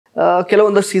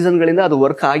ಕೆಲವೊಂದಷ್ಟು ಸೀಸನ್ಗಳಿಂದ ಅದು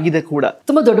ವರ್ಕ್ ಆಗಿದೆ ಕೂಡ.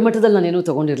 ತುಂಬಾ ದೊಡ್ಡ ಮಟ್ಟದಲ್ಲಿ ನಾನೇನು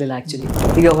ತಗೊಂಡಿರಲಿಲ್ಲ ಆಕ್ಚುಲಿ.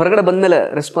 ಈಗ ಹೊರಗಡೆ ಬಂದ್ಮೇಲೆ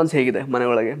ರೆಸ್ಪಾನ್ಸ್ ಹೇಗಿದೆ ಮನೆ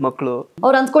ಒಳಗೆ ಮಕ್ಕಳು?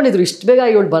 ಅವ್ರು ಅಂದ್ಕೊಂಡಿದ್ರು ಇಷ್ಟು ಬೇಗ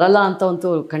ಇವಳು ಬರಲ್ಲ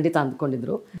ಅಂತ ಖಂಡಿತ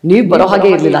ಅಂದ್ಕೊಂಡಿದ್ರು. ನೀವು ಬರೋ ಹಾಗೆ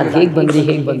ಇರಲಿಲ್ಲ, ಅದು ಹೇಗೆ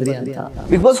ಬಂದ್ರಿ ಅಂತ.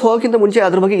 ಬಿಗ್ ಬಾಸ್ ಹೋಗೋಕ್ಕಿಂತ ಮುಂಚೆ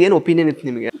ಅದ್ರ ಬಗ್ಗೆ ಏನು ಒಪಿನಿಯನ್ ಇತ್ತು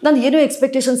ನಿಮಗೆ? ನಾನು ಏನೋ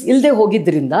ಎಕ್ಸ್ಪೆಕ್ಟೇಷನ್ಸ್ ಇಲ್ಲದೆ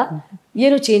ಹೋಗಿದ್ದರಿಂದ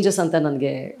ಏನು ಚೇಂಜಸ್ ಅಂತ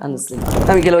ನನಗೆ ಅನ್ನಿಸ್ಲಿಲ್ಲ.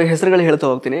 ನಾನು ಕೆಲವು ಹೆಸರುಗಳು ಹೇಳ್ತಾ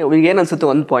ಹೋಗ್ತೀನಿ, ಈಗ ಏನು ಅನ್ಸುತ್ತೆ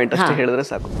ಒಂದು ಪಾಯಿಂಟ್ ಅಷ್ಟೇ ಹೇಳಿದ್ರೆ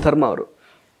ಸಾಕು. ಧರ್ಮ ಅವರು,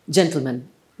 gentleman.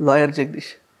 Lawyer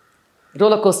Jagadish,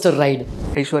 roller coaster ride.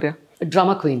 Aishwarya,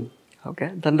 drama queen. Okay.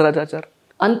 ಧನರಾಜಾಚಾರ್,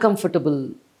 uncomfortable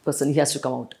person, he has to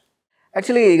come out.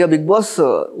 Actually ಈಗ ಬಿಗ್ ಬಾಸ್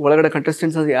ಒಳಗಡೆ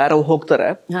ಕಂಟೆಸ್ಟೆಂಟ್ಸ್ ಯಾರು ಹೋಗ್ತಾರೆ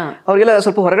ಅವ್ರಿಗೆಲ್ಲ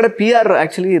ಸ್ವಲ್ಪ ಹೊರಗಡೆ PR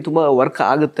ಆಕ್ಚುಲಿ ತುಂಬಾ ವರ್ಕ್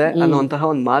ಆಗುತ್ತೆ ಅನ್ನುವಂತಹ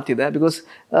ಒಂದು ಮಾತಿದೆ. ಬಿಕಾಸ್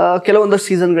ಕೆಲವೊಂದಷ್ಟು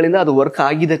ಸೀಸನ್ಗಳಿಂದ ಅದು ವರ್ಕ್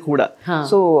ಆಗಿದೆ ಕೂಡ.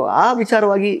 ಸೊ ಆ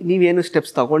ವಿಚಾರವಾಗಿ ನೀವೇನು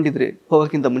ಸ್ಟೆಪ್ಸ್ ತಗೊಂಡಿದ್ರಿ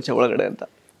ಹೋಗೋಕ್ಕಿಂತ ಮುಂಚೆ ಒಳಗಡೆ ಅಂತ?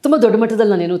 ತುಂಬ ದೊಡ್ಡ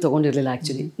ಮಟ್ಟದಲ್ಲಿ ನಾನೇನು ತೊಗೊಂಡಿರಲಿಲ್ಲ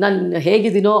ಆ್ಯಕ್ಚುಲಿ. ನಾನು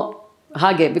ಹೇಗಿದ್ದೀನೋ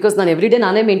ಹಾಗೆ, ಬಿಕಾಸ್ ನಾನು ಎವ್ರಿ ಡೇ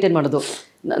ನಾನೇ ಮೇಂಟೈನ್ ಮಾಡೋದು.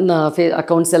 ನನ್ನ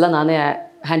ಅಕೌಂಟ್ಸ್ ಎಲ್ಲ ನಾನೇ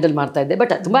ಹ್ಯಾಂಡಲ್ ಮಾಡ್ತಾ ಇದ್ದೆ.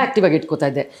 ಬಟ್ ತುಂಬ ಆ್ಯಕ್ಟಿವ್ ಆಗಿ ಇಟ್ಕೋತಾ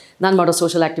ಇದ್ದೆ. ನಾನು ಮಾಡೋ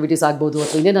ಸೋಷಲ್ ಆ್ಯಕ್ಟಿವಿಟೀಸ್ ಆಗ್ಬೋದು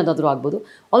ಅಥವಾ ಇನ್ನೇನಾದರೂ ಆಗ್ಬೋದು.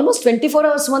 ಆಲ್ಮೋಸ್ಟ್ 24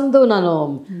 hours ಒಂದು ನಾನು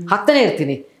ಹಾಕ್ತಾನೆ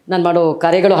ಇರ್ತೀನಿ. ನಾನು ಮಾಡೋ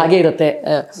ಕಾರ್ಯಗಳು ಹಾಗೇ ಇರುತ್ತೆ.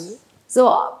 ಸೊ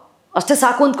ಅಷ್ಟೇ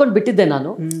ಸಾಕು ಅಂದ್ಕೊಂಡು ಬಿಟ್ಟಿದ್ದೆ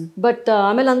ನಾನು. ಬಟ್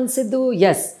ಆಮೇಲೆ ಅನಿಸಿದ್ದು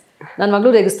ಎಸ್, ನನ್ನ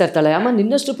ಮಗಳು ರೇಗಿಸ್ತಾ ಇರ್ತಾಳೆ, ಅಮ್ಮ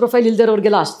ನಿನ್ನಷ್ಟು ಪ್ರೊಫೈಲ್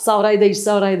ಇಲ್ದಿರೋರಿಗೆಲ್ಲ ಅಷ್ಟು ಸಾವಿರ ಇದೆ, ಇಷ್ಟು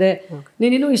ಸಾವಿರ ಇದೆ,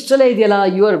 ನೀನಿನ್ನೂ ಇಷ್ಟರಲ್ಲೇ ಇದೆಯಲ್ಲ,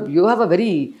 you have a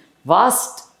very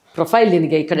vast profile.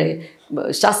 ನಿನಗೆ ಈ ಕಡೆ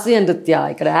ಶಾಸ್ತ್ರೀಯ ನೃತ್ಯ,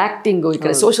 ಈ ಕಡೆ ಆ್ಯಕ್ಟಿಂಗು, ಈ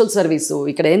ಕಡೆ ಸೋಷಲ್ ಸರ್ವೀಸು,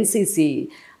 ಈ ಕಡೆ NCC,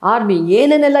 ಆರ್ಮಿ,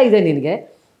 ಏನೇನೆಲ್ಲ ಇದೆ ನಿನಗೆ.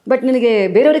 ಬಟ್ ನಿನಗೆ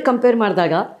ಬೇರೆಯವ್ರಿಗೆ ಕಂಪೇರ್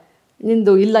ಮಾಡಿದಾಗ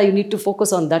ನಿಂದು ಇಲ್ಲ, you need to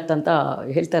focus on that ಅಂತ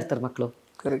ಹೇಳ್ತಾ ಇರ್ತಾರೆ ಮಕ್ಕಳು.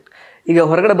 ಕರೆಕ್ಟ್. ಈಗ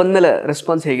ಹೊರಗಡೆ ಬಂದಮೇಲೆ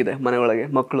ರೆಸ್ಪಾನ್ಸ್ ಹೇಗಿದೆ ಮನೆ ಒಳಗೆ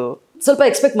ಮಕ್ಕಳು? ಸ್ವಲ್ಪ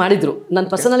ಎಕ್ಸ್ಪೆಕ್ಟ್ ಮಾಡಿದ್ರು. ನನ್ನ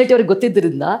ಪರ್ಸನಾಲಿಟಿ ಅವ್ರಿಗೆ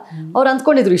ಗೊತ್ತಿದ್ದರಿಂದ ಅವ್ರು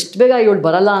ಅಂದ್ಕೊಂಡಿದ್ರು ಇಷ್ಟು ಬೇಗ ಇವಳು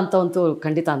ಬರಲ್ಲ ಅಂತ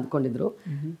ಖಂಡಿತ ಅಂದ್ಕೊಂಡಿದ್ರು.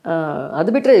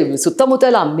 ಅದು ಬಿಟ್ಟರೆ ಸುತ್ತಮುತ್ತ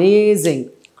ಎಲ್ಲ ಅಮೇಝಿಂಗ್.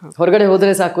 ಹೊರಗಡೆ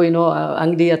ಹೋದರೆ ಸಾಕು, ಏನೋ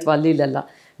ಅಂಗಡಿ ಅಥವಾ ಅಲ್ಲಿ ಇಲ್ಲೆಲ್ಲ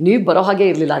ನೀವು ಬರೋ ಹಾಗೆ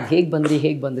ಇರಲಿಲ್ಲ, ಅದು ಹೇಗೆ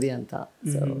ಬಂದ್ರಿ ಅಂತ.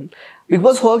 ಬಿಗ್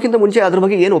ಬಾಸ್ ಹೋಗೋಕ್ಕಿಂತ ಮುಂಚೆ ಅದ್ರ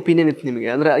ಬಗ್ಗೆ ಏನು ಒಪಿನಿಯನ್ ಇತ್ತು ನಿಮಗೆ?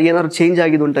 ಅಂದ್ರೆ ಏನಾದ್ರು ಚೇಂಜ್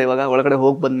ಆಗಿದುಂಟ ಇವಾಗ ಒಳಗಡೆ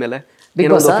ಹೋಗಿ ಬಂದ್ಮೇಲೆ?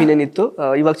 ಒಪಿನಿಯನ್ ಇತ್ತು,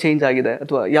 ಇವಾಗ ಚೇಂಜ್ ಆಗಿದೆ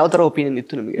ಅಥವಾ ಯಾವ ತರ ಒಪಿನಿಯನ್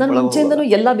ಇತ್ತು ನಿಮಗೆ? ನಾನು ಮುಂಚೆಯಿಂದನೂ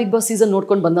ಎಲ್ಲ ಬಿಗ್ ಬಾಸ್ ಸೀಸನ್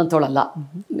ನೋಡ್ಕೊಂಡು ಬಂದಂಥವಳಲ್ಲ.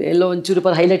 ಎಲ್ಲೋ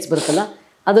ಒಂಚೂರು ಹೈಲೈಟ್ಸ್ ಬರುತ್ತಲ್ಲ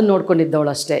ಅದನ್ನು ನೋಡ್ಕೊಂಡಿದ್ದವಳು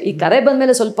ಅಷ್ಟೇ. ಈ ಕರೆ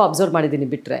ಬಂದಮೇಲೆ ಸ್ವಲ್ಪ ಅಬ್ಸರ್ವ್ ಮಾಡಿದ್ದೀನಿ.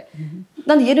 ಬಿಟ್ಟರೆ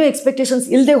ನಾನು ಏನೂ ಎಕ್ಸ್ಪೆಕ್ಟೇಷನ್ಸ್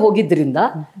ಇಲ್ಲದೆ ಹೋಗಿದ್ದರಿಂದ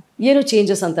ಏನು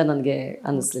ಚೇಂಜಸ್ ಅಂತ ನನಗೆ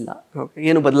ಅನ್ನಿಸ್ಲಿಲ್ಲ.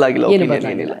 ಏನು ಬದಲಾಗಿಲ್ಲ.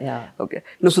 ಓಕೆ.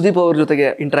 ಇನ್ನು ಸುದೀಪ್ ಅವ್ರ ಜೊತೆಗೆ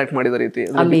ಇಂಟರಾಕ್ಟ್ ಮಾಡಿದ ರೀತಿ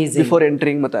ಬಿಫೋರ್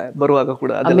ಎಂಟ್ರಿಂಗ್ ಮತ್ತೆ ಬರುವಾಗ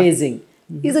ಕೂಡ amazing.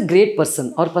 Is a great person.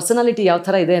 ಅವ್ರ ಪರ್ಸನಾಲಿಟಿ ಯಾವ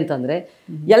ಥರ ಇದೆ ಅಂತಂದರೆ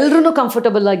ಎಲ್ಲರೂ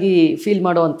ಕಂಫರ್ಟಬಲ್ ಆಗಿ ಫೀಲ್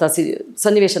ಮಾಡೋವಂಥ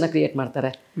ಸನ್ನಿವೇಶನ ಕ್ರಿಯೇಟ್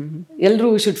ಮಾಡ್ತಾರೆ.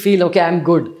 ಎಲ್ಲರೂ should feel okay, I am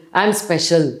good, I am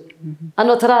special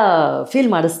ಅನ್ನೋ ಥರ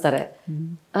ಫೀಲ್ ಮಾಡಿಸ್ತಾರೆ.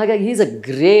 ಹಾಗಾಗಿ ಈಸ್ ಅ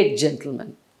ಗ್ರೇಟ್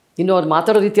ಜೆಂಟಲ್ಮನ್. ಇನ್ನು ಅವ್ರು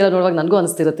ಮಾತಾಡೋ ರೀತಿಯೆಲ್ಲ ನೋಡುವಾಗ ನನಗೂ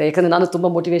ಅನಿಸ್ತಿರುತ್ತೆ. ಯಾಕಂದರೆ ನಾನು ತುಂಬ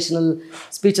ಮೋಟಿವೇಶನಲ್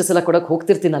ಸ್ಪೀಚಸ್ ಎಲ್ಲ ಕೊಡೋಕೆ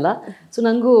ಹೋಗ್ತಿರ್ತೀನಲ್ಲ. ಸೊ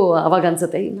ನನಗೂ ಅವಾಗ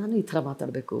ಅನಿಸುತ್ತೆ ನಾನು ಈ ಥರ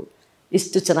ಮಾತಾಡಬೇಕು,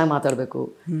 ಇಷ್ಟು ಚೆನ್ನಾಗಿ ಮಾತಾಡಬೇಕು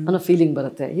ಅನ್ನೋ ಫೀಲಿಂಗ್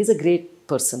ಬರುತ್ತೆ. Is a great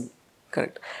person.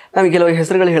 Correct. ನಾನು ಕೆಲವು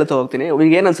ಹೆಸರುಗಳು ಹೇಳ್ತಾ ಹೋಗ್ತೀನಿ,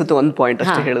 ಈಗ ಏನು ಅನ್ಸುತ್ತೆ ಒಂದು ಪಾಯಿಂಟ್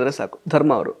ಅಷ್ಟೇ ಹೇಳಿದ್ರೆ ಸಾಕು.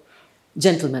 ಧರ್ಮ ಅವರು,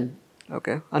 ಜೆಂಟಲ್ಮನ್.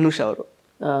 ಓಕೆ. ಅನುಷಾ ಅವರು,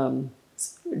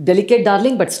 delicate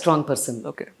darling but strong person.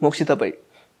 Okay. Mokshitha pi,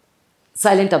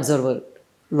 silent observer.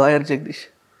 Lawyer Jagadish,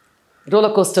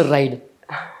 roller coaster ride.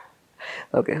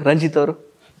 Okay. Ranjit ಅವರು,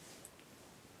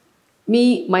 me,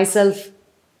 myself,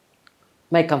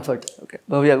 my comfort. Okay.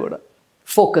 Bhavya Gowda,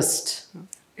 focused.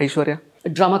 Aishwarya,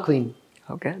 drama queen.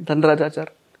 Okay.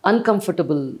 ಧನರಾಜಾಚಾರ್,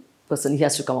 uncomfortable person, he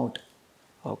has to come out.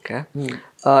 Okay.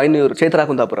 ಇನ್ನು ಇವರು ಚೈತ್ರಾ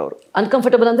ಕುಂದಾಪುರ ಅವರು.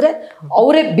 Uncomfortable ಅಂದರೆ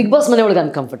ಅವರೇ big boss ಮನೆಯೊಳಗೆ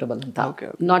uncomfortable ಅಂತ.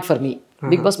 Not for me.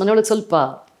 Big boss ಮನೆಯೊಳಗೆ ಸ್ವಲ್ಪ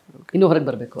ಇನ್ನೂ ಹೊರಗೆ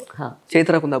ಬರಬೇಕು. ಹಾಂ.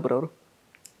 ಚೈತ್ರಾ ಕುಂದಾಪುರ ಅವರು,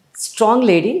 ಸ್ಟ್ರಾಂಗ್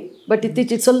ಲೇಡಿ ಬಟ್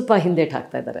ಇತ್ತೀಚೆಗೆ ಸ್ವಲ್ಪ ಹಿಂದೇಟ್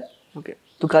ಹಾಕ್ತಾ ಇದ್ದಾರೆ. ಓಕೆ.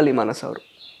 ತುಕಾಲಿ ಮಾನಸ್ ಅವರು,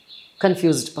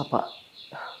 ಕನ್ಫ್ಯೂಸ್ಡ್ ಪಾಪ.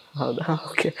 ಹೌದಾ?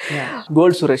 ಓಕೆ.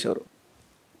 ಗೋಲ್ಡ್ ಸುರೇಶ್ ಅವರು,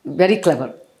 very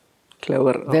clever.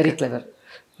 Very clever.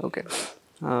 Okay.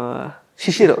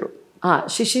 Shishir ಅವರು.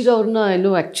 ಶಿಶಿರ್ ಅವ್ರನ್ನ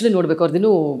ಇನ್ನೂ ಆ್ಯಕ್ಚುಲಿ ನೋಡಬೇಕು.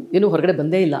 ಅವ್ರದ್ದು ಏನೂ ಹೊರಗಡೆ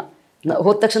ಬಂದೇ ಇಲ್ಲ.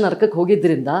 ಹೋದ ತಕ್ಷಣ ನರಕಕ್ಕೆ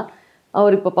ಹೋಗಿದ್ದರಿಂದ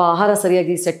ಅವ್ರಿಗೆ ಪಾಪ ಆಹಾರ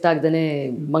ಸರಿಯಾಗಿ ಸೆಟ್ ಆಗದೇ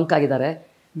ಮಂಕಾಗಿದ್ದಾರೆ.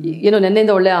 ಏನೋ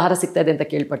ನೆನ್ನೆಯಿಂದ ಒಳ್ಳೆ ಆಹಾರ ಸಿಗ್ತಾ ಇದೆ ಅಂತ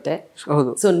ಕೇಳ್ಪಟ್ಟೆ.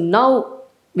 ಹೌದು. ಸೊ ನಾವು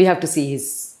we have to see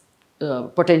his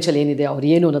potential ಏನಿದೆ, ಅವ್ರು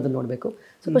ಏನು ಅನ್ನೋದನ್ನು ನೋಡಬೇಕು.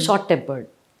 ಸ್ವಲ್ಪ ಶಾರ್ಟ್ ಟೆಂಪರ್ಡ್.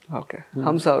 ಓಕೆ.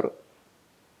 ಹಂಸ ಅವರು,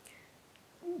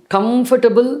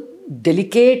 comfortable,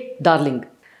 delicate darling.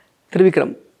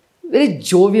 Trivikram, very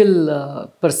jovial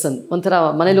person. ಒಂಥರ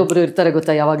ಮನೇಲಿ ಒಬ್ಬರು ಇರ್ತಾರೆ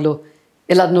ಗೊತ್ತಾ, ಯಾವಾಗಲೂ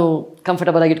ಎಲ್ಲರನ್ನೂ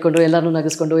ಕಂಫರ್ಟಬಲ್ ಆಗಿ ಇಟ್ಕೊಂಡು, ಎಲ್ಲರನ್ನೂ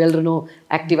ನಗಿಸ್ಕೊಂಡು, ಎಲ್ಲರೂ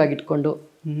ಆ್ಯಕ್ಟಿವ್ ಆಗಿ ಇಟ್ಕೊಂಡು.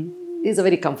 Is a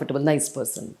very comfortable, nice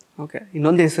person. Okay.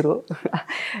 ಇನ್ನೊಂದು ಹೆಸರು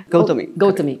Gautami.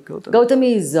 Gautami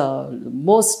is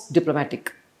most diplomatic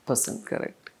person.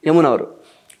 Correct. Yamuna ಅವರು.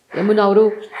 ಯಮುನಾ ಅವರು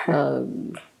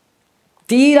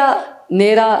ತೀರಾ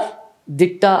ನೇರ,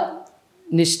 ದಿಟ್ಟ,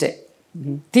 ನಿಷ್ಠೆ.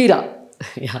 ತೀರಾ.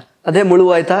 ಅದೇ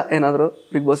ಮುಳುವಾಯ್ತಾ ಏನಾದರೂ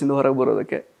ಬಿಗ್ ಬಾಸ್ ಇಂದ ಹೊರಗೆ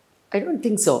ಬರೋದಕ್ಕೆ? I don't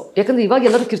think so. ಯಾಕಂದರೆ ಇವಾಗ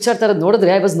ಎಲ್ಲರೂ ಕಿರ್ಚಾಡ್ತಾ ಇರೋದು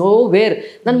ನೋಡಿದ್ರೆ ಐ ವಾಸ್ ನೋ ವೇರ್.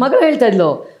 ನನ್ನ ಮಗಳು ಹೇಳ್ತಾ ಇದ್ಲು,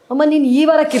 ಅಮ್ಮ ನೀನು ಈ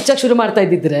ವಾರ ಕಿರ್ಚಾಕ್ ಶುರು ಮಾಡ್ತಾ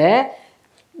ಇದ್ದಿದ್ರೆ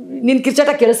ನಿನ್ನ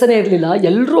ಕಿರ್ಚಾಟ ಕೆಲಸನೇ ಇರಲಿಲ್ಲ,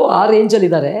 ಎಲ್ಲರೂ ಆ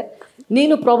ರೇಂಜಲ್ಲಿದ್ದಾರೆ,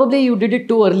 ನೀನು probably you did it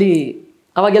too early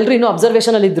ಅವಾಗ ಎಲ್ಲರೂ ಇನ್ನೂ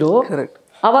ಅಬ್ಸರ್ವೇಷನಲ್ಲಿ ಇದ್ರು. ಕರೆಕ್ಟ್.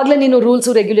 ಆವಾಗಲೇ ನೀನು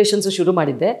ರೂಲ್ಸು ರೆಗ್ಯುಲೇಷನ್ಸು ಶುರು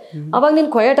ಮಾಡಿದ್ದೆ. ಅವಾಗ ನೀನು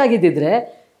ಕ್ವಯಟ್ ಆಗಿದ್ದಿದ್ರೆ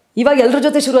ಇವಾಗ ಎಲ್ಲರ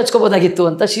ಜೊತೆ ಶುರು ಹಚ್ಕೋಬೋದಾಗಿತ್ತು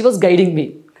ಅಂತ she was guiding me.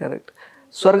 Correct.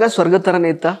 ಸ್ವರ್ಗ ಥರನೇ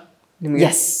ಇತ್ತಾ ನಿಮಗೆ?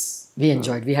 S, we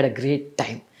enjoyed, we had a great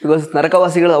time. Because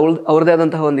ನರಕವಾಸಿಗಳು ಅವ್ರದೇ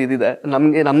ಆದಂತಹ ಒಂದು ಇದಿದೆ,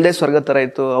 ನಮ್ಮದೇ ಸ್ವರ್ಗ ಥರ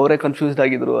ಇತ್ತು, ಅವರೇ ಕನ್ಫ್ಯೂಸ್ಡ್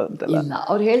ಆಗಿದ್ರು ಅಂತೆಲ್ಲ. ಇಲ್ಲ,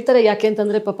 ಅವ್ರು ಹೇಳ್ತಾರೆ. ಯಾಕೆ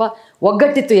ಅಂತಂದರೆ ಪಾಪ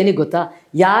ಒಗ್ಗಟ್ಟಿತ್ತು. ಏನಿಗೆ ಗೊತ್ತಾ,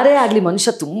 ಯಾರೇ ಆಗಲಿ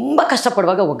ಮನುಷ್ಯ ತುಂಬ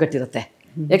ಕಷ್ಟಪಡುವಾಗ ಒಗ್ಗಟ್ಟಿರುತ್ತೆ.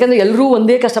 ಯಾಕಂದರೆ ಎಲ್ಲರೂ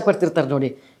ಒಂದೇ ಕಷ್ಟಪಡ್ತಿರ್ತಾರೆ ನೋಡಿ.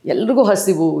 ಎಲ್ರಿಗೂ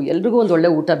ಹಸಿವು, ಎಲ್ರಿಗೂ ಒಂದು ಒಳ್ಳೆ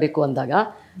ಊಟ ಬೇಕು ಅಂದಾಗ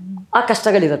ಆ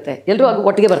ಕಷ್ಟಗಳಿರುತ್ತೆ. ಎಲ್ಲರೂ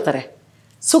ಒಟ್ಟಿಗೆ ಬರ್ತಾರೆ.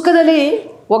 ಸುಖದಲ್ಲಿ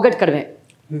ಒಗ್ಗಟ್ಟು ಕಡಿಮೆ.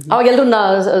 ಅವಾಗ ಎಲ್ಲರೂ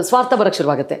ಸ್ವಾರ್ಥ ಬರೋಕ್ಕೆ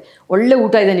ಶುರುವಾಗುತ್ತೆ. ಒಳ್ಳೆ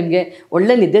ಊಟ ಇದೆ ನಿಮಗೆ,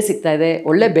 ಒಳ್ಳೆ ನಿದ್ದೆ ಸಿಗ್ತಾ ಇದೆ,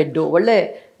 ಒಳ್ಳೆ ಬೆಡ್ಡು, ಒಳ್ಳೆ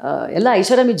ಎಲ್ಲ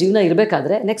ಐಷಾರಾಮಿ ಜೀವನ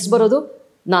ಇರಬೇಕಾದ್ರೆ ನೆಕ್ಸ್ಟ್ ಬರೋದು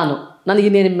ನನಗೆ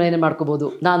ಇನ್ನೇನು ಮಾಡ್ಕೋಬೋದು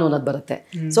ನಾನು ಅನ್ನೋದು ಬರುತ್ತೆ.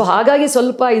 ಸೊ ಹಾಗಾಗಿ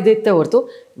ಸ್ವಲ್ಪ ಇದಿತ್ತೆ ಹೊರತು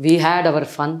ವಿ ಹ್ಯಾಡ್ ಅವರ್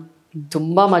ಫನ್.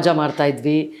 ತುಂಬ ಮಜಾ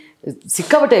ಮಾಡ್ತಾಯಿದ್ವಿ,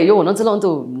 ಸಿಕ್ಕಾಬಟ್ಟೆ. ಅಯ್ಯೋ ಒಂದೊಂದ್ಸಲ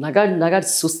ಅಂತೂ ನಗಾಡ್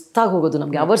ಸುಸ್ತಾಗಿ ಹೋಗೋದು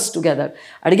ನಮಗೆ. ಅವರ್ಸ್ ಟುಗೆದರ್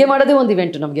ಅಡುಗೆ ಮಾಡೋದೇ ಒಂದು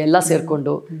ಇವೆಂಟು ನಮಗೆ ಎಲ್ಲ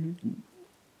ಸೇರಿಕೊಂಡು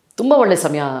ತುಂಬ ಒಳ್ಳೆ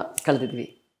ಸಮಯ ಕಳೆದಿದ್ವಿ.